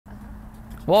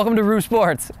Welcome to Roo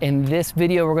Sports. In this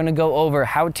video, we're gonna go over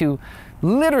how to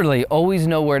literally always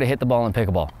know where to hit the ball in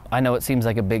pickleball. I know it seems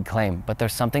like a big claim, but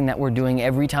there's something that we're doing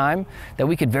every time that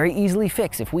we could very easily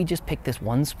fix if we just pick this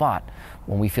one spot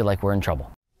when we feel like we're in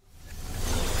trouble.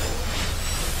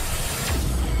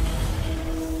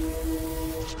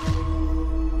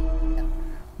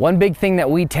 One big thing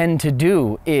that we tend to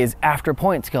do is after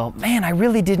points go, man, I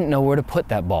really didn't know where to put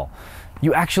that ball.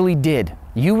 You actually did.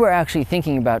 You were actually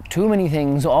thinking about too many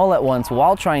things all at once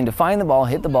while trying to find the ball,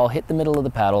 hit the middle of the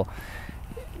paddle.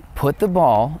 Put the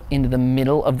ball into the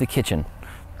middle of the kitchen.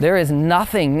 There is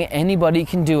nothing anybody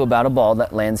can do about a ball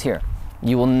that lands here.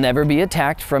 You will never be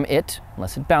attacked from it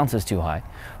unless it bounces too high.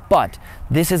 But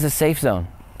this is a safe zone,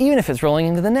 even if it's rolling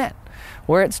into the net.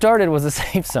 Where it started was a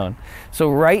safe zone.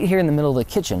 So right here in the middle of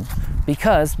the kitchen,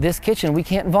 because this kitchen we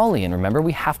can't volley in, remember,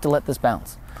 we have to let this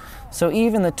bounce. So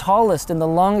even the tallest and the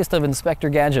longest of Inspector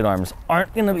Gadget arms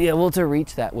aren't gonna be able to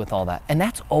reach that with all that. And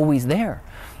that's always there.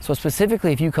 So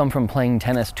specifically if you come from playing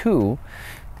tennis too,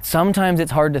 sometimes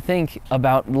it's hard to think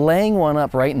about laying one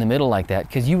up right in the middle like that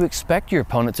because you expect your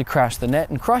opponent to crash the net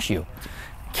and crush you.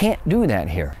 Can't do that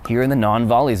here in the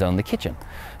non-volley zone, the kitchen.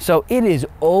 So it is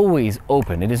always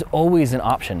open. It is always an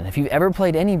option. And if you've ever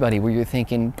played anybody where you're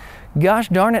thinking, gosh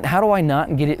darn it, how do I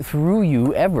not get it through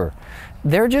you ever?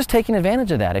 They're just taking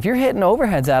advantage of that. If you're hitting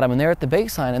overheads at them and they're at the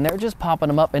baseline and they're just popping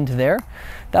them up into there,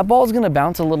 that ball's gonna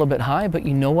bounce a little bit high, but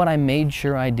you know what I made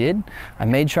sure I did? I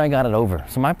made sure I got it over.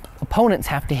 So my opponents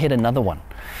have to hit another one.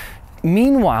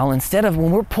 Meanwhile, instead of when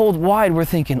we're pulled wide, we're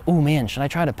thinking, oh man, should I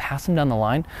try to pass him down the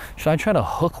line? Should I try to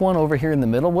hook one over here in the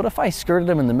middle? What if I skirted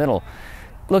him in the middle?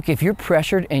 Look, if you're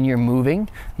pressured and you're moving,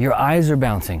 your eyes are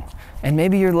bouncing and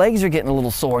maybe your legs are getting a little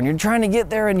sore and you're trying to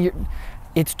get there and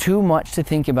it's too much to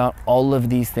think about all of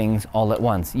these things all at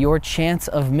once. Your chance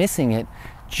of missing it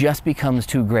just becomes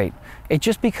too great. It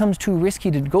just becomes too risky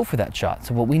to go for that shot.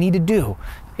 So what we need to do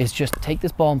is just take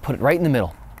this ball and put it right in the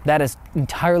middle. That is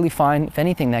entirely fine. If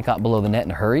anything, that got below the net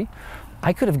in a hurry,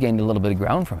 I could have gained a little bit of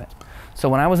ground from it. So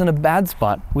when I was in a bad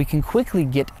spot, we can quickly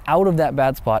get out of that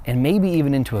bad spot and maybe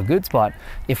even into a good spot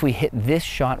if we hit this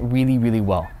shot really, really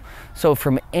well. So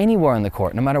from anywhere on the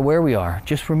court, no matter where we are,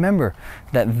 just remember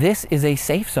that this is a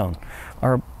safe zone.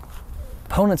 Our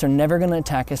opponents are never going to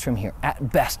attack us from here.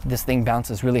 At best, this thing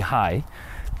bounces really high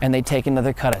and they take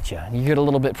another cut at you. You get a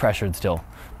little bit pressured still.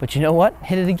 But you know what?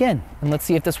 Hit it again. And let's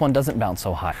see if this one doesn't bounce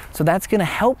so high. So that's gonna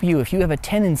help you if you have a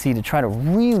tendency to try to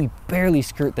really barely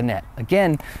skirt the net.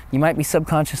 Again, you might be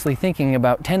subconsciously thinking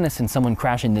about tennis and someone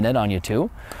crashing the net on you too.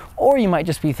 Or you might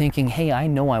just be thinking, hey, I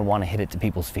know I wanna hit it to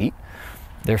people's feet.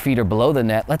 Their feet are below the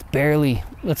net.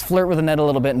 Let's flirt with the net a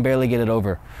little bit and barely get it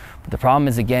over. But the problem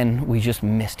is, again, we just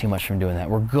miss too much from doing that.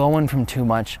 We're going from too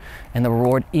much and the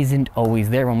reward isn't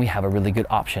always there when we have a really good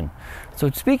option.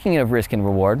 So speaking of risk and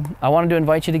reward, I wanted to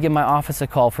invite you to give my office a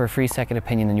call for a free second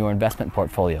opinion in your investment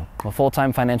portfolio. I'm a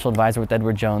full-time financial advisor with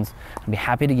Edward Jones. I'd be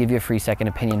happy to give you a free second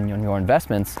opinion on your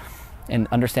investments and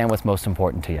understand what's most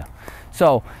important to you.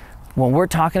 So when we're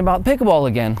talking about pickleball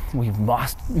again, we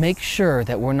must make sure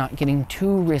that we're not getting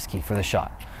too risky for the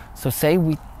shot. So say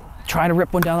we try to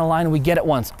rip one down the line and we get it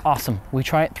once, awesome. We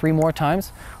try it 3 more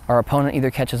times, our opponent either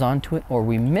catches on to it or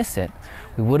we miss it.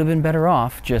 We would have been better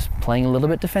off just playing a little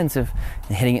bit defensive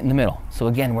and hitting it in the middle. So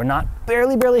again, we're not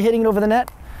barely hitting it over the net,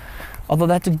 although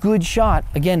that's a good shot.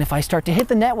 Again, if I start to hit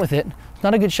the net with it, it's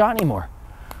not a good shot anymore.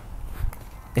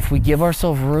 If we give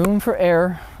ourselves room for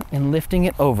error in lifting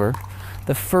it over,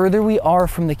 the further we are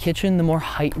from the kitchen, the more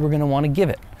height we're gonna wanna give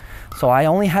it. So I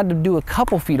only had to do a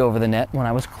couple feet over the net when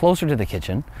I was closer to the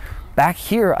kitchen. Back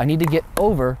here, I need to get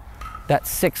over that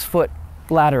 6-foot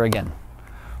ladder again.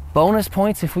 Bonus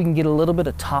points if we can get a little bit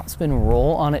of topspin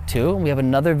roll on it too. We have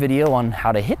another video on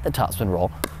how to hit the topspin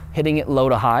roll, hitting it low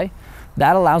to high.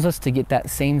 That allows us to get that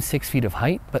same 6 feet of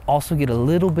height, but also get a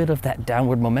little bit of that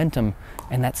downward momentum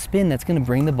and that spin that's gonna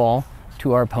bring the ball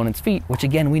to our opponent's feet, which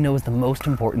again, we know is the most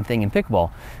important thing in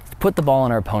pickleball, is to put the ball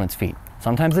on our opponent's feet.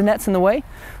 Sometimes the net's in the way.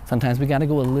 Sometimes we gotta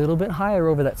go a little bit higher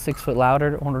over that 6-foot ladder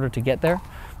in order to get there.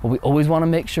 But we always wanna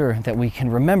make sure that we can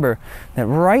remember that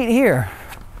right here,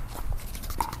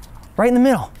 right in the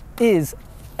middle, is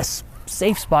a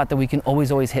safe spot that we can always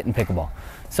hit in pickleball.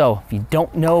 So if you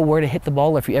don't know where to hit the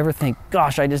ball, or if you ever think,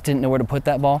 gosh, I just didn't know where to put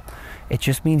that ball, it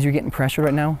just means you're getting pressure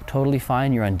right now. Totally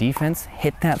fine, you're on defense.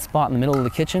 Hit that spot in the middle of the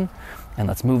kitchen, and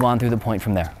let's move on through the point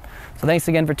from there. So thanks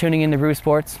again for tuning in to Roo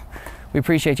Sports. We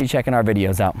appreciate you checking our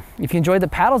videos out. If you enjoyed the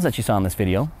paddles that you saw in this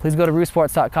video, please go to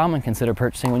roosports.com and consider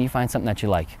purchasing when you find something that you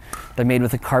like. They're made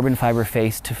with a carbon fiber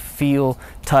face to feel,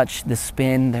 touch, the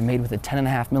spin. They're made with a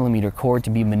 10.5 millimeter cord to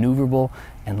be maneuverable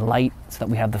and light so that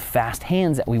we have the fast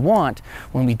hands that we want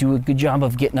when we do a good job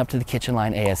of getting up to the kitchen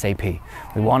line ASAP.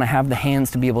 We want to have the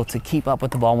hands to be able to keep up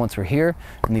with the ball once we're here,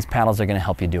 and these paddles are going to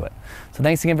help you do it. So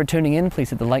thanks again for tuning in. Please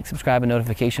hit the like, subscribe, and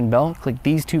notification bell. Click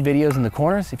these 2 videos in the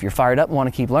corners if you're fired up and want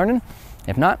to keep learning.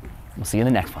 If not, we'll see you in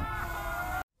the next one.